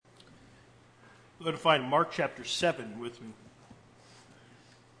Go to find Mark chapter 7 with me.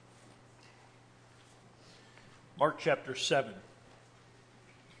 Mark chapter 7. One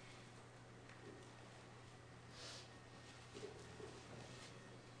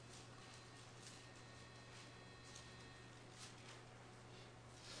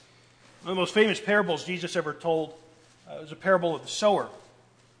of the most famous parables Jesus ever told was a parable of the sower.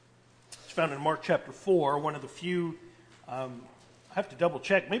 It's found in Mark chapter 4, one of the few, I have to double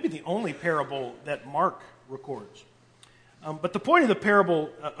check, maybe the only parable that Mark records. But the point of the parable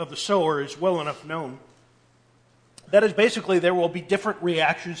of the sower is well enough known. That is basically there will be different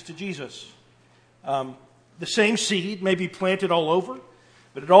reactions to Jesus. The same seed may be planted all over,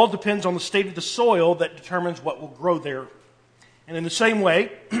 but it all depends on the state of the soil that determines what will grow there. And in the same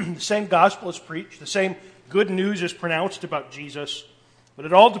way, the same gospel is preached, the same good news is pronounced about Jesus, but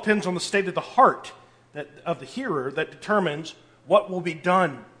it all depends on the state of the heart of the hearer that determines what will be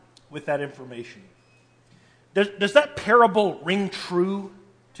done with that information. Does that parable ring true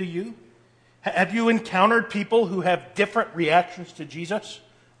to you? Have you encountered people who have different reactions to Jesus?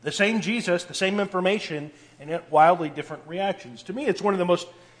 The same Jesus, the same information, and yet wildly different reactions. To me, it's one of the most,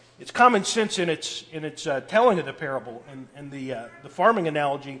 it's common sense in its telling of the parable and the farming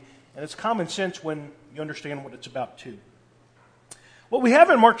analogy, and it's common sense when you understand what it's about too. What we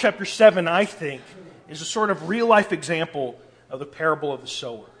have in Mark chapter 7, I think, is a sort of real-life example of the parable of the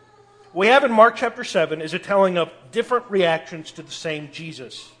sower. What we have in Mark chapter 7 is a telling of different reactions to the same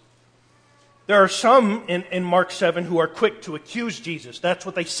Jesus. There are some in Mark 7 who are quick to accuse Jesus. That's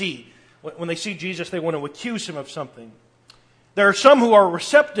what they see. When they see Jesus, they want to accuse him of something. There are some who are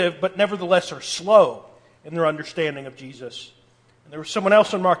receptive, but nevertheless are slow in their understanding of Jesus. And there was someone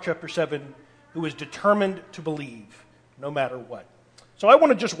else in Mark chapter 7 who is determined to believe, no matter what. So I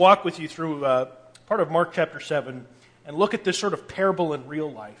want to just walk with you through part of Mark chapter 7 and look at this sort of parable in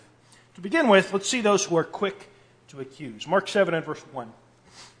real life. To begin with, let's see those who are quick to accuse. Mark 7 and verse 1.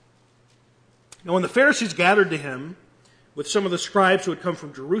 Now when the Pharisees gathered to him with some of the scribes who had come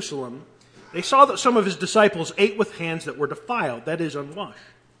from Jerusalem, they saw that some of his disciples ate with hands that were defiled, that is, unwashed.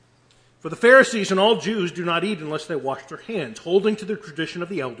 For the Pharisees and all Jews do not eat unless they wash their hands, holding to the tradition of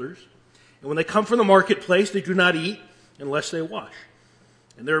the elders. And when they come from the marketplace, they do not eat unless they wash.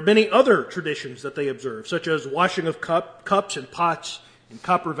 And there are many other traditions that they observe, such as washing of cups and pots and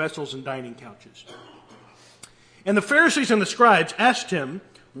copper vessels and dining couches. And the Pharisees and the scribes asked him,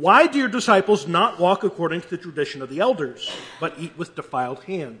 "Why do your disciples not walk according to the tradition of the elders, but eat with defiled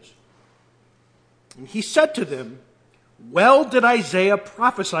hands?" And he said to them, "Well did Isaiah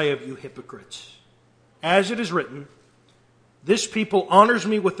prophesy of you hypocrites. As it is written, 'This people honors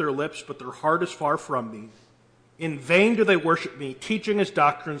me with their lips, but their heart is far from me. In vain do they worship me, teaching as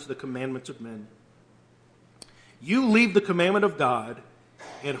doctrines the commandments of men. You leave the commandment of God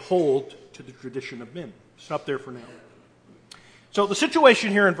and hold to the tradition of men.'" Stop there for now. So the situation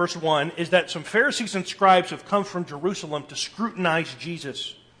here in verse 1 is that some Pharisees and scribes have come from Jerusalem to scrutinize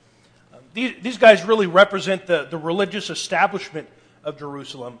Jesus. These guys really represent the religious establishment of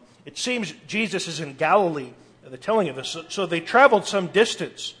Jerusalem. It seems Jesus is in Galilee, the telling of this. So they traveled some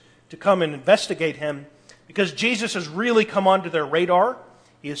distance to come and investigate him because Jesus has really come onto their radar.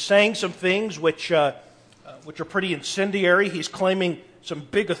 He is saying some things which are pretty incendiary. He's claiming some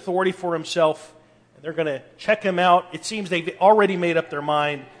big authority for himself. And they're going to check him out. It seems they've already made up their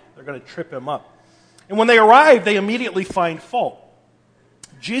mind. They're going to trip him up. And when they arrive, they immediately find fault.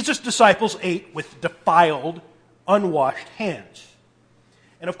 Jesus' disciples ate with defiled, unwashed hands.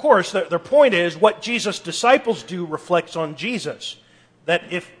 And of course, their point is what Jesus' disciples do reflects on Jesus. That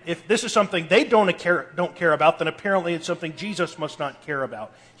if this is something they don't care about, then apparently it's something Jesus must not care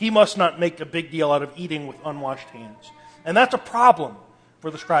about. He must not make a big deal out of eating with unwashed hands. And that's a problem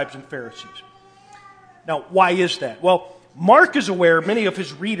for the scribes and Pharisees. Now, why is that? Well, Mark is aware many of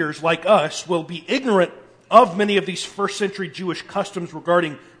his readers, like us, will be ignorant of many of these first century Jewish customs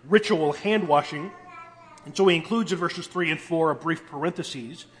regarding ritual hand washing. And so he includes in verses 3 and 4 a brief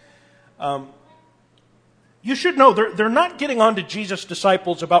parenthesis. You should know they're not getting on to Jesus'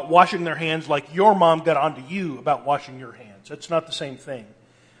 disciples about washing their hands like your mom got on to you about washing your hands. That's not the same thing.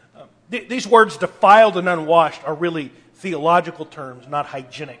 These words, defiled and unwashed, are really theological terms, not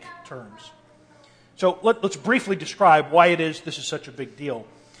hygienic terms. So let's briefly describe why it is this is such a big deal.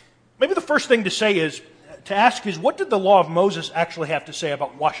 Maybe the first thing to ask is, what did the law of Moses actually have to say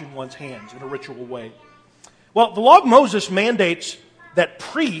about washing one's hands in a ritual way? Well, the law of Moses mandates that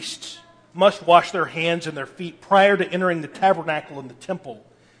priests must wash their hands and their feet prior to entering the tabernacle and the temple.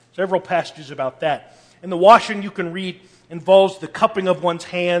 Several passages about that. And the washing, you can read, involves the cupping of one's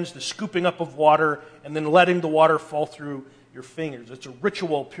hands, the scooping up of water, and then letting the water fall through your fingers. It's a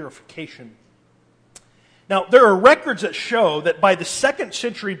ritual purification. Now, there are records that show that by the 2nd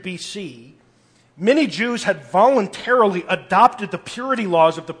century BC, many Jews had voluntarily adopted the purity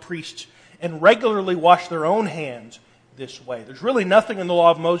laws of the priests and regularly washed their own hands this way. There's really nothing in the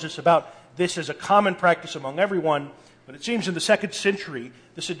law of Moses about this as a common practice among everyone, but it seems in the 2nd century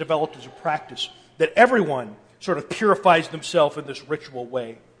this had developed as a practice that everyone sort of purifies themselves in this ritual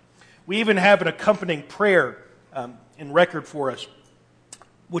way. We even have an accompanying prayer in record for us,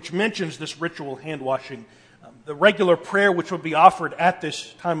 which mentions this ritual hand washing. The regular prayer which would be offered at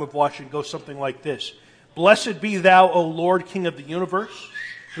this time of washing goes something like this. Blessed be thou, O Lord, King of the universe,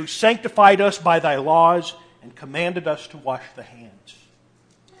 who sanctified us by thy laws and commanded us to wash the hands.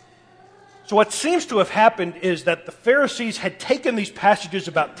 So what seems to have happened is that the Pharisees had taken these passages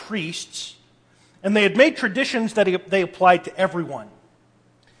about priests and they had made traditions that they applied to everyone.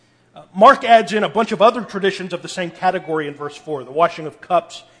 Mark adds in a bunch of other traditions of the same category in verse 4, the washing of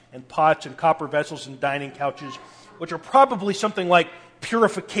cups and pots and copper vessels and dining couches, which are probably something like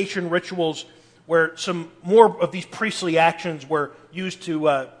purification rituals where some more of these priestly actions were used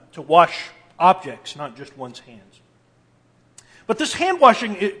to wash objects, not just one's hands. But this hand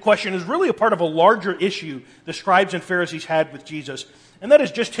washing question is really a part of a larger issue the scribes and Pharisees had with Jesus, and that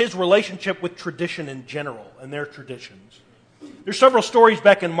is just his relationship with tradition in general and their traditions. There's several stories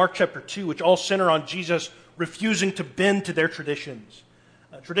back in Mark chapter 2 which all center on Jesus refusing to bend to their traditions.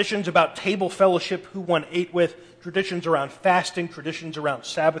 Traditions about table fellowship, who one ate with, traditions around fasting, traditions around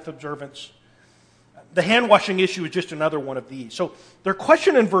Sabbath observance. The hand washing issue is just another one of these. So their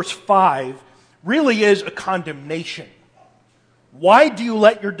question in verse 5 really is a condemnation. Why do you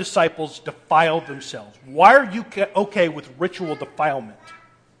let your disciples defile themselves? Why are you okay with ritual defilement?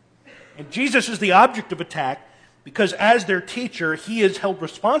 And Jesus is the object of attack because as their teacher, he is held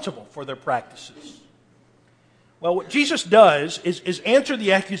responsible for their practices. Well, what Jesus does is answer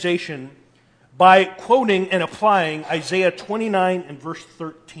the accusation by quoting and applying Isaiah 29 and verse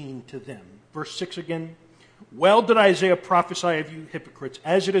 13 to them. Verse 6 again. Well did Isaiah prophesy of you hypocrites,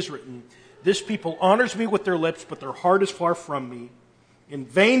 as it is written, this people honors me with their lips, but their heart is far from me. In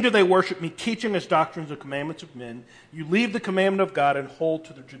vain do they worship me, teaching as doctrines the commandments of men. You leave the commandment of God and hold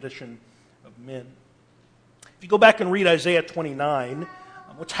to the tradition of men. If you go back and read Isaiah 29,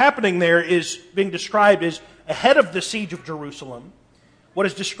 what's happening there is being described as ahead of the siege of Jerusalem. What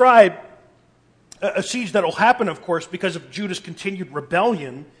is described, a siege that will happen, of course, because of Judah's continued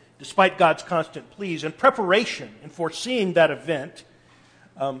rebellion, despite God's constant pleas. In preparation and foreseeing that event,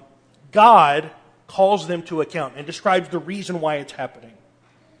 God calls them to account and describes the reason why it's happening.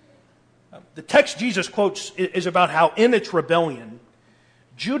 The text Jesus quotes is about how in its rebellion,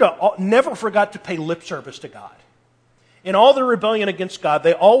 Judah never forgot to pay lip service to God. In all their rebellion against God,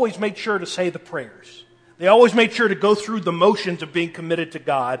 they always made sure to say the prayers. They always made sure to go through the motions of being committed to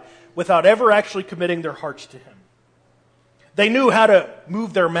God without ever actually committing their hearts to Him. They knew how to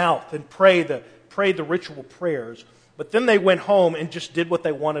move their mouth and pray the ritual prayers, but then they went home and just did what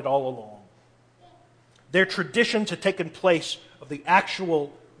they wanted all along. Their traditions had taken place of the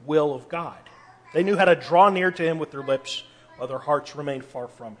actual will of God. They knew how to draw near to Him with their lips while their hearts remained far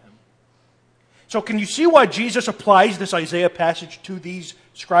from Him. So can you see why Jesus applies this Isaiah passage to these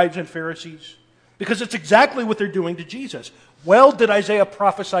scribes and Pharisees? Because it's exactly what they're doing to Jesus. Well did Isaiah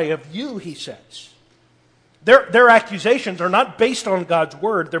prophesy of you, he says. Their accusations are not based on God's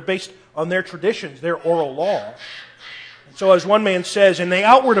word. They're based on their traditions, their oral law. And so as one man says, in the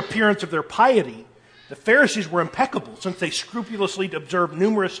outward appearance of their piety, the Pharisees were impeccable since they scrupulously observed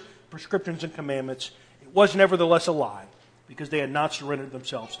numerous prescriptions and commandments. It was nevertheless a lie because they had not surrendered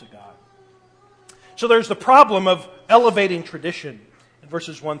themselves to God. So there's the problem of elevating tradition in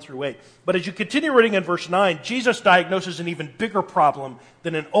verses 1 through 8. But as you continue reading in verse 9, Jesus diagnoses an even bigger problem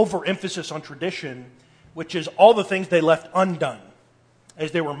than an overemphasis on tradition, which is all the things they left undone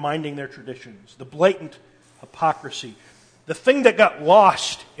as they were minding their traditions. The blatant hypocrisy. The thing that got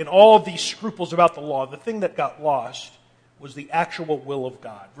lost in all of these scruples about the law, the thing that got lost was the actual will of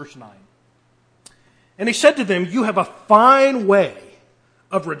God. Verse 9. And he said to them, you have a fine way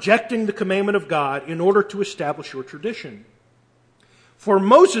of rejecting the commandment of God in order to establish your tradition. For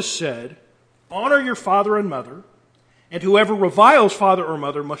Moses said, honor your father and mother, and whoever reviles father or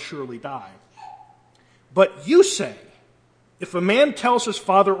mother must surely die. But you say, if a man tells his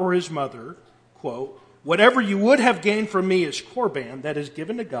father or his mother, quote, whatever you would have gained from me is korban, that is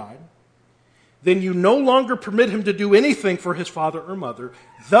given to God, then you no longer permit him to do anything for his father or mother,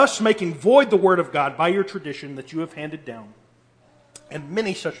 thus making void the word of God by your tradition that you have handed down. And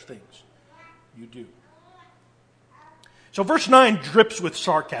many such things you do. So verse 9 drips with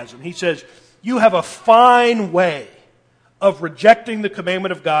sarcasm. He says, you have a fine way of rejecting the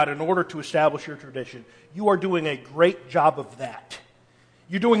commandment of God in order to establish your tradition, you are doing a great job of that.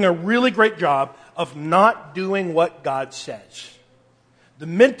 You're doing a really great job of not doing what God says. The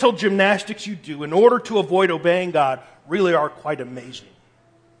mental gymnastics you do in order to avoid obeying God really are quite amazing.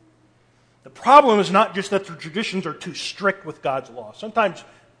 The problem is not just that the traditions are too strict with God's law. Sometimes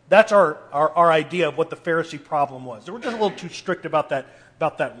that's our idea of what the Pharisee problem was. They were just a little too strict about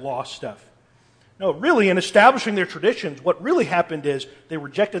that law stuff. No, really, in establishing their traditions, what really happened is they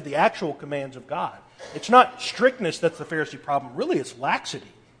rejected the actual commands of God. It's not strictness that's the Pharisee problem. Really, it's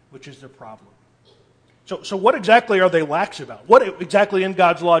laxity, which is their problem. So what exactly are they lax about? What exactly in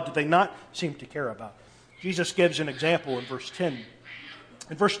God's law do they not seem to care about? Jesus gives an example in verse 10.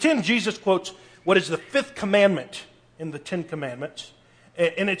 In verse 10, Jesus quotes what is the fifth commandment in the Ten Commandments,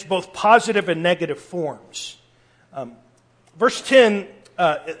 and it's both positive and negative forms. Verse 10,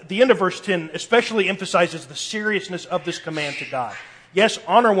 the end of verse 10 especially emphasizes the seriousness of this command to God. Yes,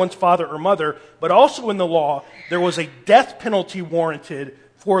 honor one's father or mother, but also in the law, there was a death penalty warranted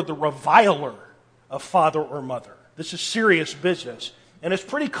for the reviler of father or mother. This is serious business. And it's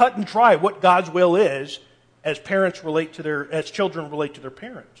pretty cut and dry what God's will is as children relate to their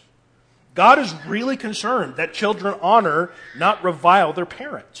parents. God is really concerned that children honor, not revile their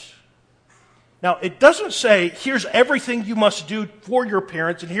parents. Now, it doesn't say, here's everything you must do for your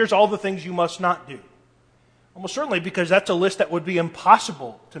parents, and here's all the things you must not do. Almost certainly because that's a list that would be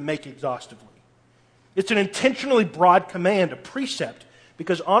impossible to make exhaustively. It's an intentionally broad command, a precept,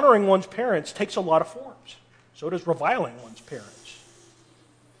 because honoring one's parents takes a lot of forms. So does reviling one's parents.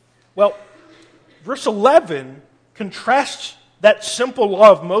 Well, verse 11 contrasts that simple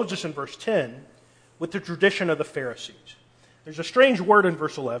law of Moses in verse 10 with the tradition of the Pharisees. There's a strange word in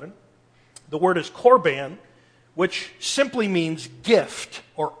verse 11. The word is korban, which simply means gift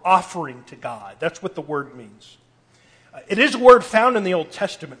or offering to God. That's what the word means. It is a word found in the Old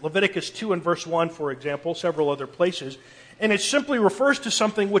Testament, Leviticus 2 and verse 1, for example, several other places, and it simply refers to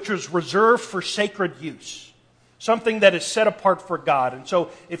something which was reserved for sacred use, something that is set apart for God. And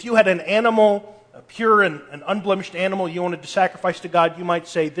so if you had an animal, a pure and an unblemished animal you wanted to sacrifice to God, you might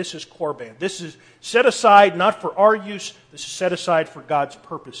say, this is korban. This is set aside not for our use, this is set aside for God's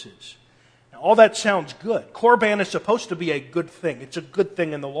purposes. Now, all that sounds good. Korban is supposed to be a good thing. It's a good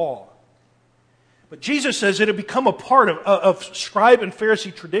thing in the law. But Jesus says it had become a part of scribe and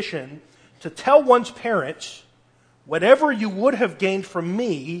Pharisee tradition to tell one's parents, whatever you would have gained from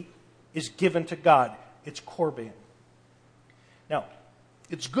me is given to God. It's korban. Now,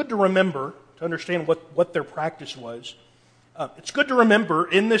 it's good to remember, to understand what their practice was. It's good to remember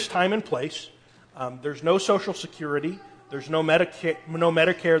in this time and place, there's no Social Security, there's no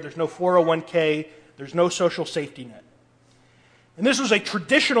Medicare, there's no 401k, there's no social safety net. And this was a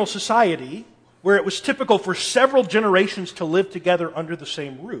traditional society where it was typical for several generations to live together under the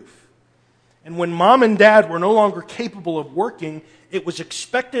same roof. And when mom and dad were no longer capable of working, it was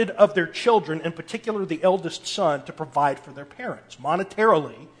expected of their children, in particular the eldest son, to provide for their parents,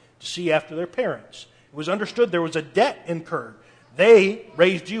 monetarily, to see after their parents. It was understood there was a debt incurred. They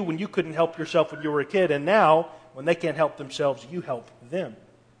raised you when you couldn't help yourself when you were a kid, and now, when they can't help themselves, you help them.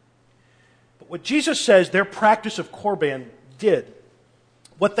 But what Jesus says their practice of korban did,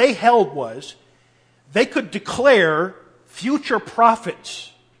 what they held was, they could declare future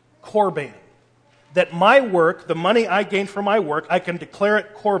profits korban. That my work, the money I gain from my work, I can declare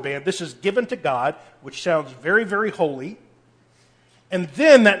it korban. This is given to God, which sounds very, very holy. And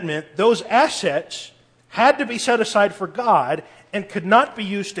then that meant those assets had to be set aside for God and could not be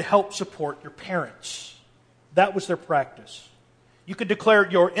used to help support your parents. That was their practice. You could declare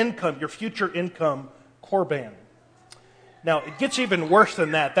your income, your future income, korban. Now, it gets even worse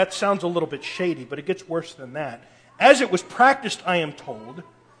than that. That sounds a little bit shady, but it gets worse than that. As it was practiced, I am told,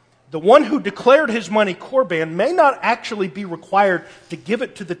 the one who declared his money korban may not actually be required to give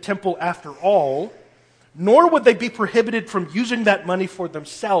it to the temple after all, nor would they be prohibited from using that money for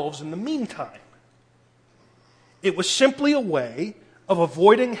themselves in the meantime. It was simply a way of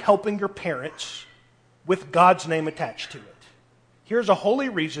avoiding helping your parents with God's name attached to it. Here's a holy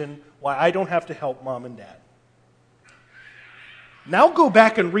reason why I don't have to help mom and dad. Now go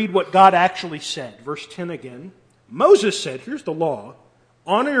back and read what God actually said. Verse 10 again. Moses said, here's the law,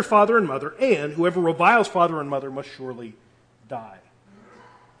 honor your father and mother, and whoever reviles father and mother must surely die.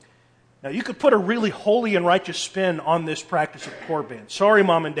 Now you could put a really holy and righteous spin on this practice of korban. Sorry,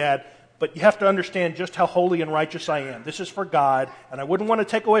 mom and dad, but you have to understand just how holy and righteous I am. This is for God, and I wouldn't want to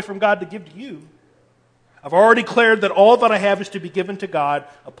take away from God to give to you. I've already declared that all that I have is to be given to God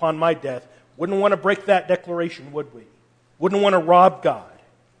upon my death. Wouldn't want to break that declaration, would we? Wouldn't want to rob God.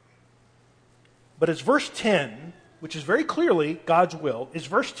 But as verse 10 which is very clearly God's will, is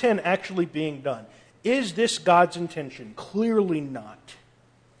verse 10 actually being done? Is this God's intention? Clearly not.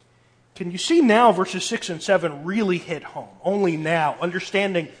 Can you see now verses 6 and 7 really hit home? Only now,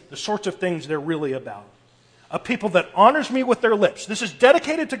 understanding the sorts of things they're really about. A people that honors me with their lips. This is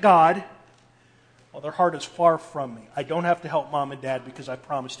dedicated to God, while their heart is far from me. I don't have to help mom and dad because I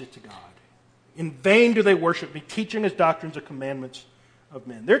promised it to God. In vain do they worship me, teaching as doctrines the commandments of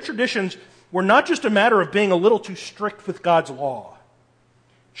men. Their traditions were not just a matter of being a little too strict with God's law.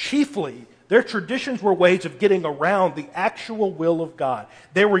 Chiefly, their traditions were ways of getting around the actual will of God.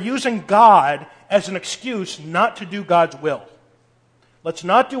 They were using God as an excuse not to do God's will. Let's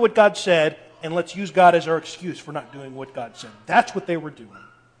not do what God said, and let's use God as our excuse for not doing what God said. That's what they were doing.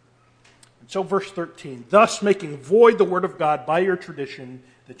 And so verse 13, thus making void the word of God by your tradition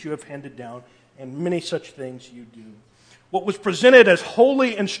that you have handed down, and many such things you do. What was presented as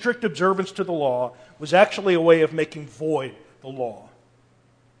holy and strict observance to the law was actually a way of making void the law.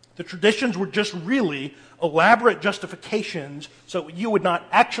 The traditions were just really elaborate justifications so you would not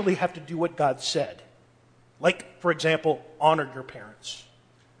actually have to do what God said. Like, for example, honor your parents.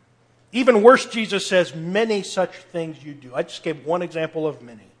 Even worse, Jesus says, many such things you do. I just gave one example of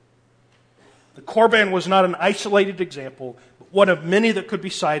many. The Korban was not an isolated example, but one of many that could be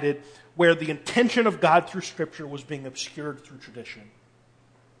cited where the intention of God through Scripture was being obscured through tradition.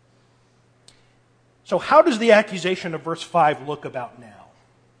 So how does the accusation of verse 5 look about now?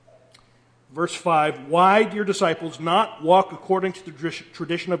 Verse 5, why, dear disciples, not walk according to the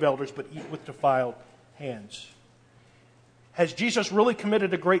tradition of elders, but eat with defiled hands? Has Jesus really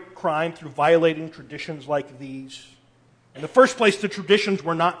committed a great crime through violating traditions like these? In the first place, the traditions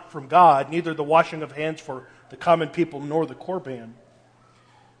were not from God, neither the washing of hands for the common people nor the Korban.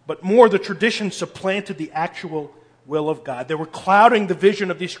 But more, the tradition supplanted the actual will of God. They were clouding the vision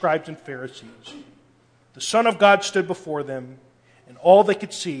of these scribes and Pharisees. The Son of God stood before them, and all they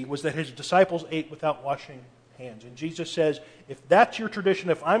could see was that his disciples ate without washing hands. And Jesus says, if that's your tradition,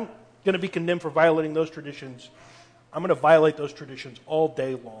 if I'm going to be condemned for violating those traditions, I'm going to violate those traditions all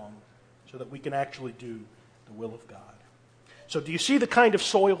day long so that we can actually do the will of God. So do you see the kind of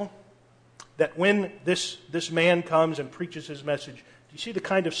soil that when this man comes and preaches his message, do you see the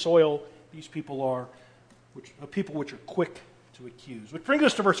kind of soil these people are, people which are quick to accuse? Which brings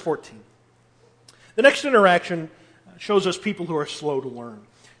us to verse 14. The next interaction shows us people who are slow to learn.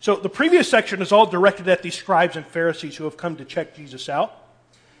 So the previous section is all directed at these scribes and Pharisees who have come to check Jesus out.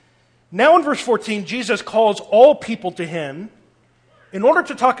 Now in verse 14, Jesus calls all people to him in order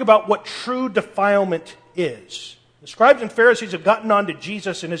to talk about what true defilement is. The scribes and Pharisees have gotten on to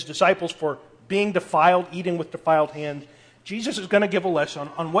Jesus and his disciples for being defiled, eating with defiled hands. Jesus is going to give a lesson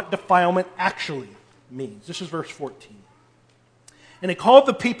on what defilement actually means. This is verse 14. And he called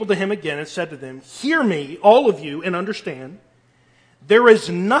the people to him again and said to them, hear me, all of you, and understand. There is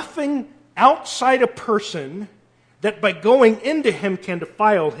nothing outside a person that by going into him can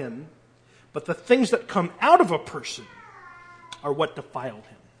defile him, but the things that come out of a person are what defile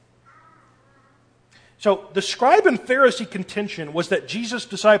him. So the scribe and Pharisee contention was that Jesus'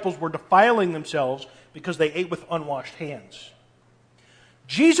 disciples were defiling themselves because they ate with unwashed hands.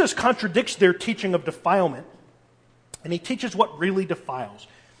 Jesus contradicts their teaching of defilement, and he teaches what really defiles.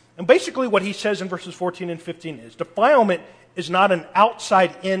 And basically what he says in verses 14 and 15 is, defilement is not an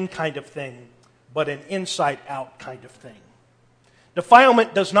outside-in kind of thing, but an inside-out kind of thing.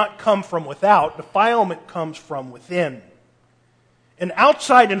 Defilement does not come from without. Defilement comes from within. An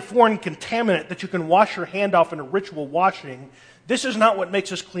outside and foreign contaminant that you can wash your hand off in a ritual washing, this is not what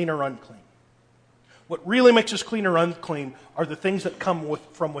makes us clean or unclean. What really makes us clean or unclean are the things that come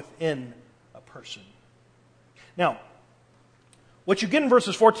from within a person. Now, what you get in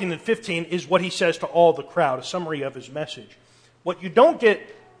verses 14 and 15 is what he says to all the crowd, a summary of his message. What you don't get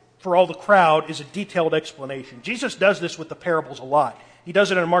for all the crowd is a detailed explanation. Jesus does this with the parables a lot. He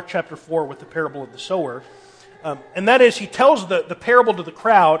does it in Mark chapter 4 with the parable of the sower. And that is, he tells the parable to the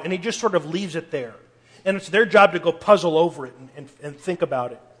crowd, and he just sort of leaves it there. And it's their job to go puzzle over it and think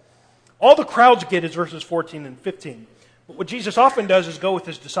about it. All the crowds get is verses 14 and 15. But what Jesus often does is go with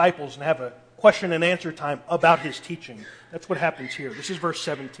his disciples and have a question and answer time about his teaching. That's what happens here. This is verse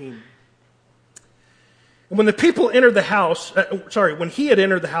 17. And when the people entered the house, when he had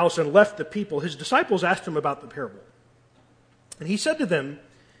entered the house and left the people, his disciples asked him about the parable. And he said to them,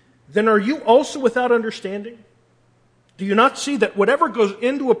 then are you also without understanding? Do you not see that whatever goes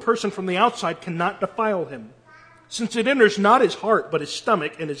into a person from the outside cannot defile him, since it enters not his heart but his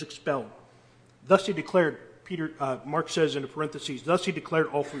stomach and is expelled? Thus he declared, Mark says in parentheses, thus he declared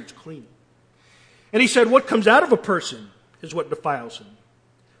all foods clean. And he said, what comes out of a person is what defiles him.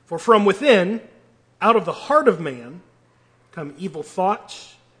 For from within, Out of the heart of man come evil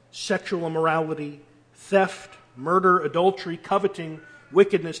thoughts, sexual immorality, theft, murder, adultery, coveting,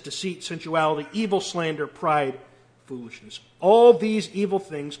 wickedness, deceit, sensuality, evil, slander, pride, foolishness. All these evil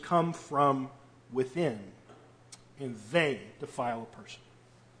things come from within, and they defile a person.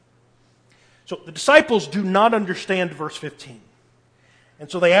 So the disciples do not understand verse 15.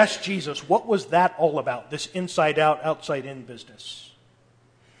 And so they ask Jesus, what was that all about, this inside-out, outside-in business?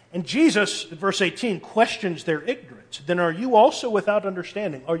 And Jesus, in verse 18, questions their ignorance. Then are you also without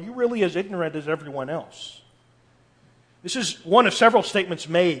understanding? Are you really as ignorant as everyone else? This is one of several statements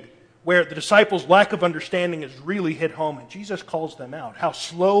made where the disciples' lack of understanding is really hit home, and Jesus calls them out, how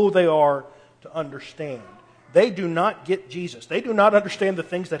slow they are to understand. They do not get Jesus. They do not understand the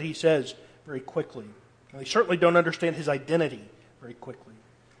things that he says very quickly. And they certainly don't understand his identity very quickly.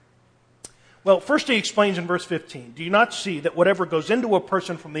 Well, first he explains in verse 15, do you not see that whatever goes into a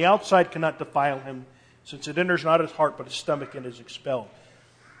person from the outside cannot defile him, since it enters not his heart but his stomach and is expelled?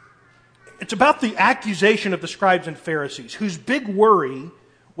 It's about the accusation of the scribes and Pharisees, whose big worry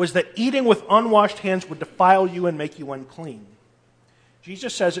was that eating with unwashed hands would defile you and make you unclean.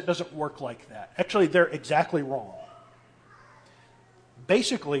 Jesus says it doesn't work like that. Actually, they're exactly wrong.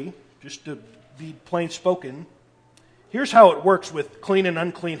 Basically, just to be plain spoken, here's how it works with clean and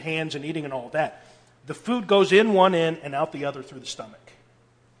unclean hands and eating and all that. The food goes in one end and out the other through the stomach.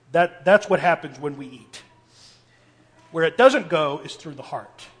 That's what happens when we eat. Where it doesn't go is through the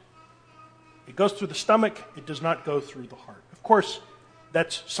heart. It goes through the stomach, it does not go through the heart. Of course,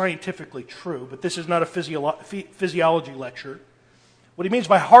 that's scientifically true, but this is not a physiology lecture. What he means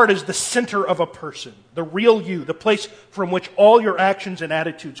by heart is the center of a person, the real you, the place from which all your actions and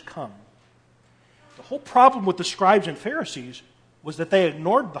attitudes come. The whole problem with the scribes and Pharisees was that they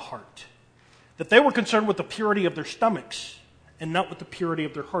ignored the heart, that they were concerned with the purity of their stomachs and not with the purity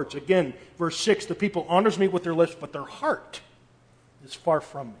of their hearts. Again, verse 6, the people honors me with their lips, but their heart is far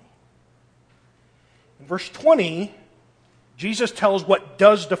from me. In verse 20, Jesus tells what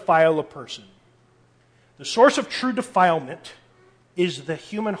does defile a person. The source of true defilement is the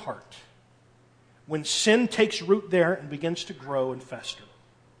human heart, when sin takes root there and begins to grow and fester.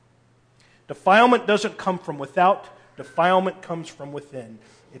 Defilement doesn't come from without, defilement comes from within.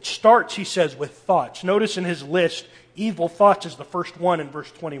 It starts, he says, with thoughts. Notice in his list, evil thoughts is the first one in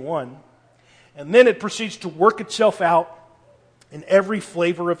verse 21. And then it proceeds to work itself out in every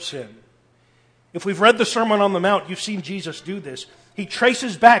flavor of sin. If we've read the Sermon on the Mount, you've seen Jesus do this. He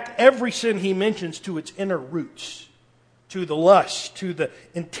traces back every sin he mentions to its inner roots, to the lust, to the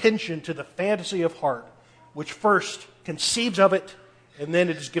intention, to the fantasy of heart, which first conceives of it, and then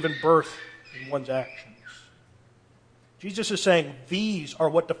it is given birth in one's actions. Jesus is saying these are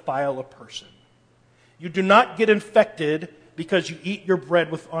what defile a person. You do not get infected because you eat your bread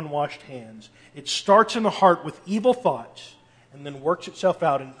with unwashed hands. It starts in the heart with evil thoughts and then works itself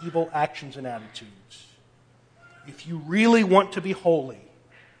out in evil actions and attitudes. If you really want to be holy,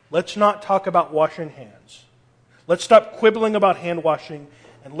 let's not talk about washing hands. Let's stop quibbling about hand washing,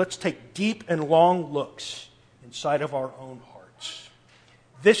 and let's take deep and long looks inside of our own hearts.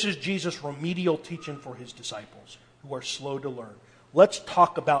 This is Jesus' remedial teaching for his disciples who are slow to learn. Let's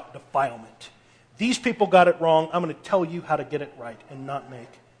talk about defilement. These people got it wrong. I'm going to tell you how to get it right and not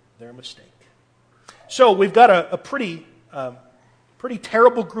make their mistake. So we've got a pretty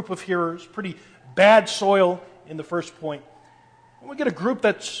terrible group of hearers, pretty bad soil in the first point. And we get a group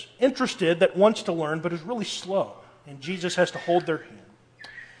that's interested, that wants to learn, but is really slow. And Jesus has to hold their hand.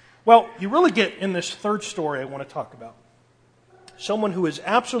 Well, you really get in this third story I want to talk about someone who is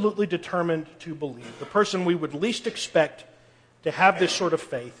absolutely determined to believe, the person we would least expect to have this sort of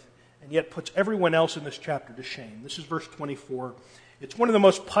faith, and yet puts everyone else in this chapter to shame. This is verse 24. It's one of the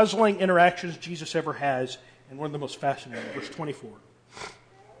most puzzling interactions Jesus ever has, and one of the most fascinating. Verse 24.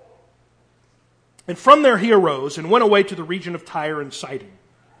 And from there he arose and went away to the region of Tyre and Sidon.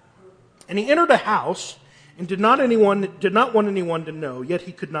 And he entered a house and did not want anyone to know, yet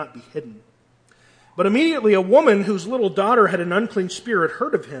he could not be hidden. But immediately a woman whose little daughter had an unclean spirit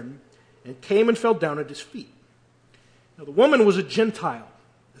heard of him and came and fell down at his feet. Now the woman was a Gentile,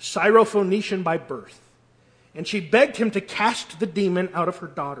 a Syrophoenician by birth, and she begged him to cast the demon out of her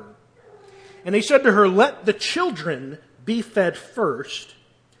daughter. And he said to her, "Let the children be fed first,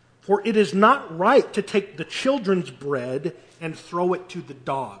 for it is not right to take the children's bread and throw it to the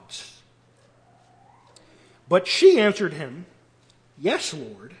dogs." But she answered him, "Yes,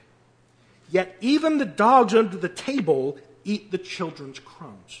 Lord, yet even the dogs under the table eat the children's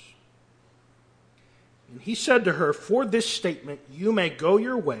crumbs." And he said to her, "For this statement you may go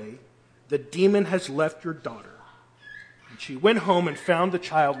your way. The demon has left your daughter." And she went home and found the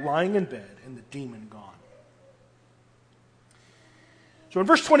child lying in bed and the demon gone. So in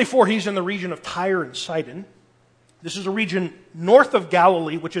verse 24, he's in the region of Tyre and Sidon. This is a region north of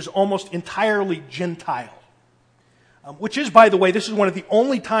Galilee, which is almost entirely Gentile. Which is, by the way, this is one of the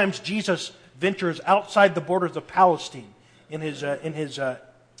only times Jesus ventures outside the borders of Palestine in his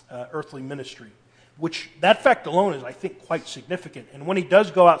earthly ministry. Which, that fact alone is, I think, quite significant. And when he does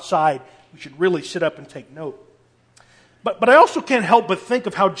go outside, we should really sit up and take note. But I also can't help but think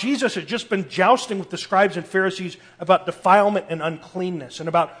of how Jesus had just been jousting with the scribes and Pharisees about defilement and uncleanness, and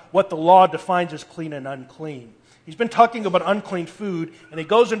about what the law defines as clean and unclean. He's been talking about unclean food, and he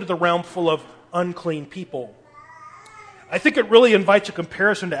goes into the realm full of unclean people. I think it really invites a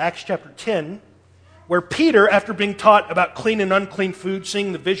comparison to Acts chapter 10, where Peter, after being taught about clean and unclean food,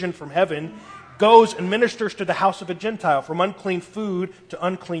 seeing the vision from heaven, goes and ministers to the house of a Gentile, from unclean food to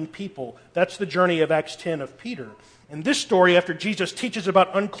unclean people. That's the journey of Acts 10 of Peter. In this story, after Jesus teaches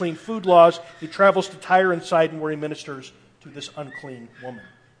about unclean food laws, he travels to Tyre and Sidon, where he ministers to this unclean woman.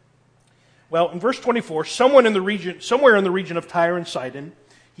 Well, in verse 24, somewhere in the region of Tyre and Sidon,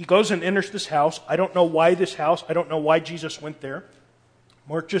 he goes and enters this house. I don't know why this house. I don't know why Jesus went there.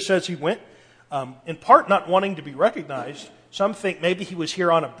 Mark just says he went, in part not wanting to be recognized. Some think maybe he was here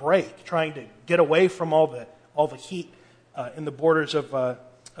on a break, trying to get away from all the heat in the borders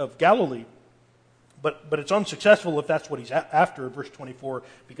of Galilee. But it's unsuccessful if that's what he's after, verse 24,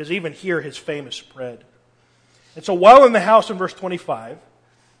 because even here his fame is spread. And so while in the house in verse 25,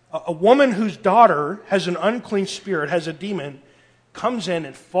 a woman whose daughter has an unclean spirit, has a demon, comes in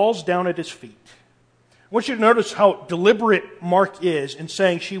and falls down at his feet. I want you to notice how deliberate Mark is in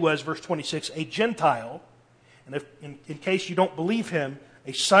saying she was, verse 26, a Gentile, and if, in case you don't believe him,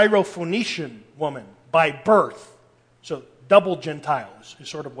 a Syrophoenician woman by birth. So double Gentiles is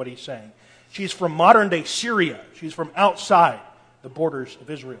sort of what he's saying. She's from modern-day Syria. She's from outside the borders of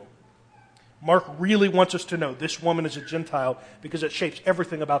Israel. Mark really wants us to know this woman is a Gentile because it shapes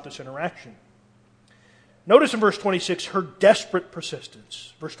everything about this interaction. Notice in verse 26 her desperate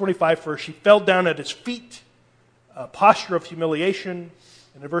persistence. Verse 25 first, she fell down at his feet, a posture of humiliation.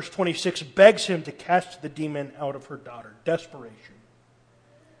 And in verse 26, begs him to cast the demon out of her daughter. Desperation.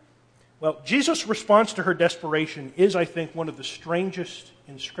 Well, Jesus' response to her desperation is, I think, one of the strangest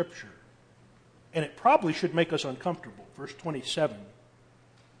in Scripture. And it probably should make us uncomfortable. Verse 27.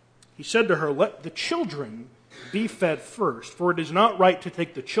 He said to her, "Let the children be fed first, for it is not right to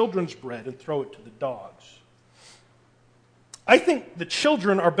take the children's bread and throw it to the dogs." I think the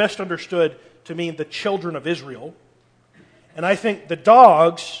children are best understood to mean the children of Israel. And I think the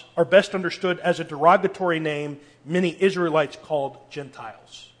dogs are best understood as a derogatory name many Israelites called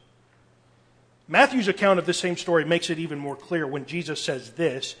Gentiles. Matthew's account of this same story makes it even more clear when Jesus says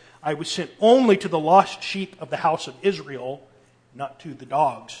this, "I was sent only to the lost sheep of the house of Israel, not to the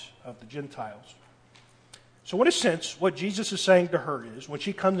dogs of the Gentiles." So in a sense, what Jesus is saying to her is, when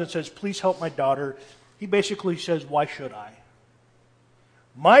she comes and says, "Please help my daughter," he basically says, "Why should I?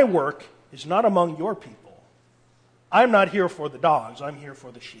 My work is not among your people. I'm not here for the dogs, I'm here for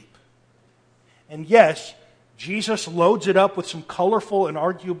the sheep." And yes, Jesus loads it up with some colorful and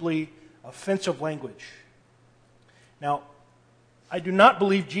arguably offensive language. Now, I do not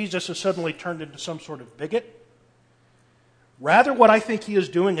believe Jesus has suddenly turned into some sort of bigot. Rather, what I think he is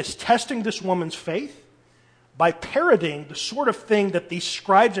doing is testing this woman's faith by parroting the sort of thing that these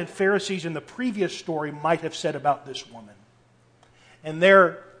scribes and Pharisees in the previous story might have said about this woman. And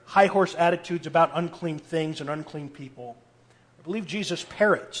their high horse attitudes about unclean things and unclean people. I believe Jesus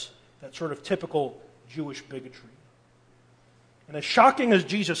parrots that sort of typical Jewish bigotry. And as shocking as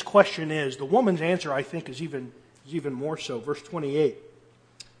Jesus' question is, the woman's answer, I think, is even more so. Verse 28.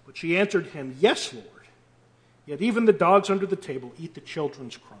 But she answered him, "Yes, Lord. Yet even the dogs under the table eat the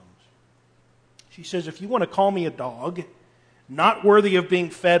children's crumbs." She says, if you want to call me a dog, not worthy of being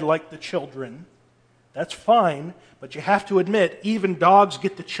fed like the children, that's fine, but you have to admit, even dogs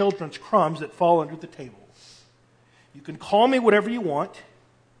get the children's crumbs that fall under the table. You can call me whatever you want,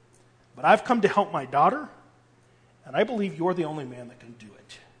 but I've come to help my daughter, and I believe you're the only man that can do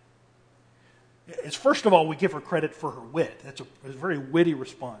it. It's, first of all, we give her credit for her wit. That's a very witty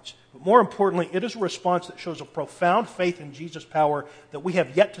response. But more importantly, it is a response that shows a profound faith in Jesus' power that we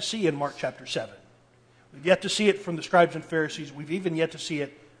have yet to see in Mark chapter 7. We've yet to see it from the scribes and Pharisees. We've even yet to see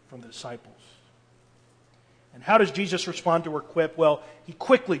it from the disciples. And how does Jesus respond to her quip? Well, he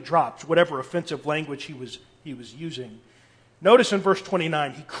quickly drops whatever offensive language he was using. Notice in verse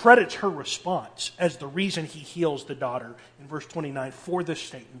 29, he credits her response as the reason he heals the daughter in verse 29 for this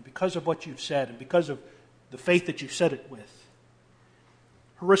statement, because of what you've said and because of the faith that you said it with.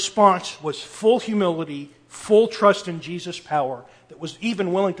 Her response was full humility, full trust in Jesus' power that was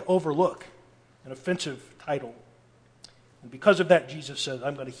even willing to overlook an offensive title. And because of that, Jesus says,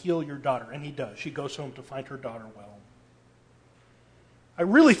 I'm going to heal your daughter. And he does. She goes home to find her daughter well. I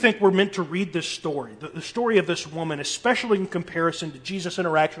really think we're meant to read this story, the story of this woman, especially in comparison to Jesus'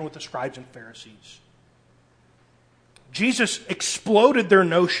 interaction with the scribes and Pharisees. Jesus exploded their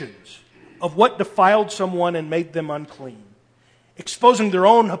notions of what defiled someone and made them unclean, exposing their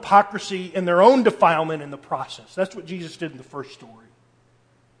own hypocrisy and their own defilement in the process. That's what Jesus did in the first story.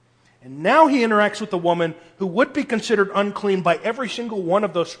 And now he interacts with a woman who would be considered unclean by every single one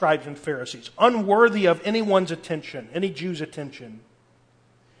of those scribes and Pharisees, unworthy of anyone's attention, any Jew's attention.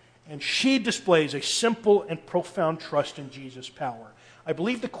 And she displays a simple and profound trust in Jesus' power. I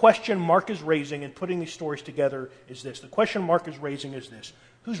believe the question Mark is raising in putting these stories together is this. The question Mark is raising is this.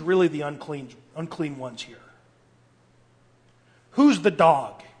 Who's really the unclean ones here? Who's the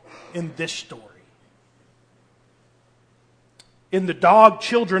dog in this story? In the dog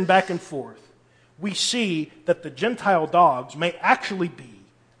children back and forth, we see that the Gentile dogs may actually be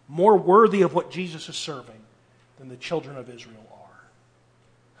more worthy of what Jesus is serving than the children of Israel are.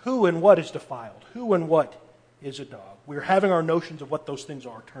 Who and what is defiled? Who and what is a dog? We're having our notions of what those things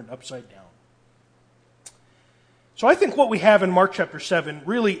are turned upside down. So I think what we have in Mark chapter 7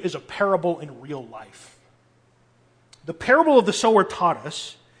 really is a parable in real life. The parable of the sower taught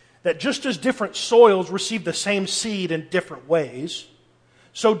us that just as different soils receive the same seed in different ways,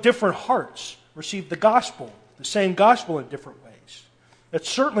 so different hearts receive the same gospel in different ways. That's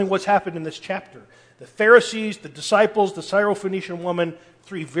certainly what's happened in this chapter. The Pharisees, the disciples, the Syrophoenician woman,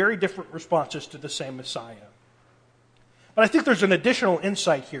 three very different responses to the same Messiah. But I think there's an additional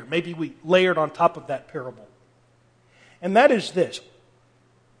insight here. Maybe we layered on top of that parable. And that is this.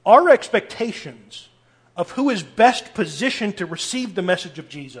 Our expectations of who is best positioned to receive the message of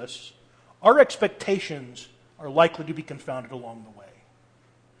Jesus, our expectations are likely to be confounded along the way.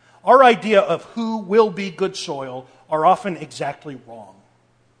 Our idea of who will be good soil are often exactly wrong.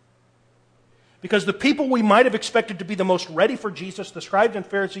 Because the people we might have expected to be the most ready for Jesus, the scribes and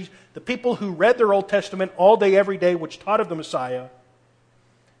Pharisees, the people who read their Old Testament all day, every day, which taught of the Messiah,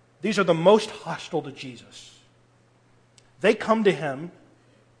 these are the most hostile to Jesus. They come to him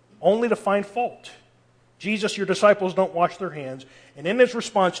only to find fault. Jesus, your disciples don't wash their hands. And in his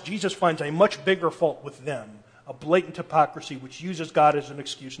response, Jesus finds a much bigger fault with them, a blatant hypocrisy which uses God as an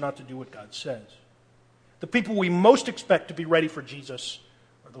excuse not to do what God says. The people we most expect to be ready for Jesus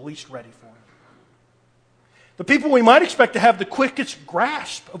are the least ready for him. The people we might expect to have the quickest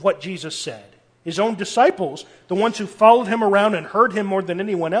grasp of what Jesus said, his own disciples, the ones who followed him around and heard him more than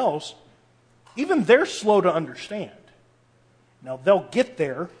anyone else, even they're slow to understand. Now, they'll get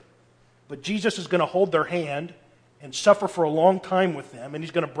there, but Jesus is going to hold their hand and suffer for a long time with them, and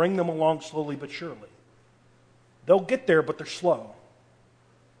he's going to bring them along slowly but surely. They'll get there, but they're slow.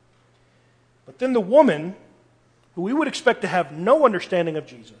 But then the woman, who we would expect to have no understanding of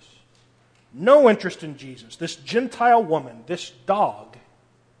Jesus, no interest in Jesus, this Gentile woman, this dog,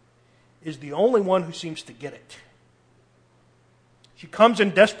 is the only one who seems to get it. She comes in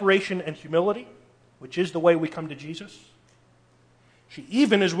desperation and humility, which is the way we come to Jesus. She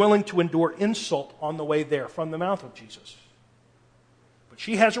even is willing to endure insult on the way there from the mouth of Jesus. But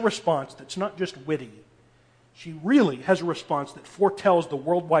she has a response that's not just witty. She really has a response that foretells the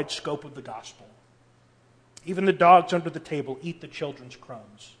worldwide scope of the gospel. Even the dogs under the table eat the children's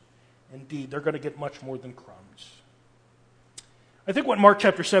crumbs. Indeed, they're going to get much more than crumbs. I think what Mark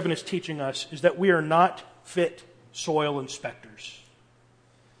chapter 7 is teaching us is that we are not fit soil inspectors.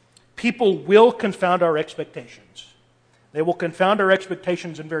 People will confound our expectations. They will confound our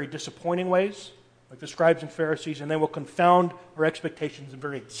expectations in very disappointing ways, like the scribes and Pharisees, and they will confound our expectations in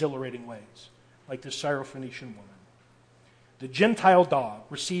very exhilarating ways, like this Syrophoenician woman. The Gentile dog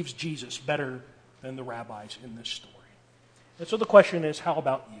receives Jesus better than the rabbis in this story. And so the question is, how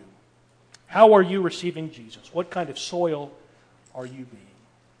about you? How are you receiving Jesus? What kind of soil are you being?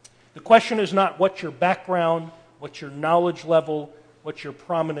 The question is not what's your background, what's your knowledge level, what's your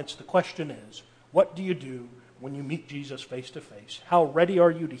prominence. The question is, what do you do when you meet Jesus face to face? How ready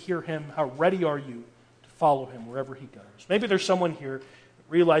are you to hear him? How ready are you to follow him wherever he goes? Maybe there's someone here that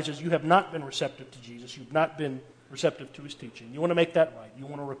realizes you have not been receptive to Jesus. You've not been receptive to his teaching. You want to make that right. You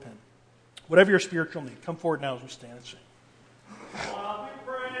want to repent. Whatever your spiritual need, come forward now as we stand and sing. While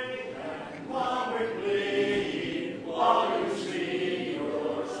we pray and while we plead, while you see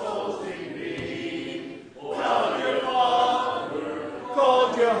your souls in need, while your Father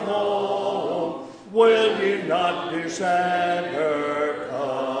called you home, will you not descend her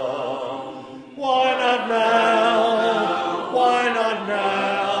come? Why not now? Why not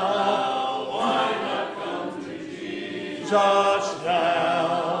now? Jesus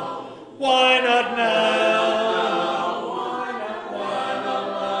now? Why not now?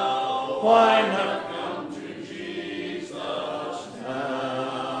 Why not come to Jesus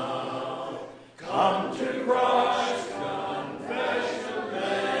now? Come to Christ, confession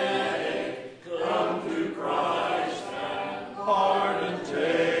make. Come to Christ and pardon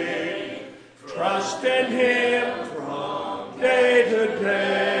take. Trust in Him.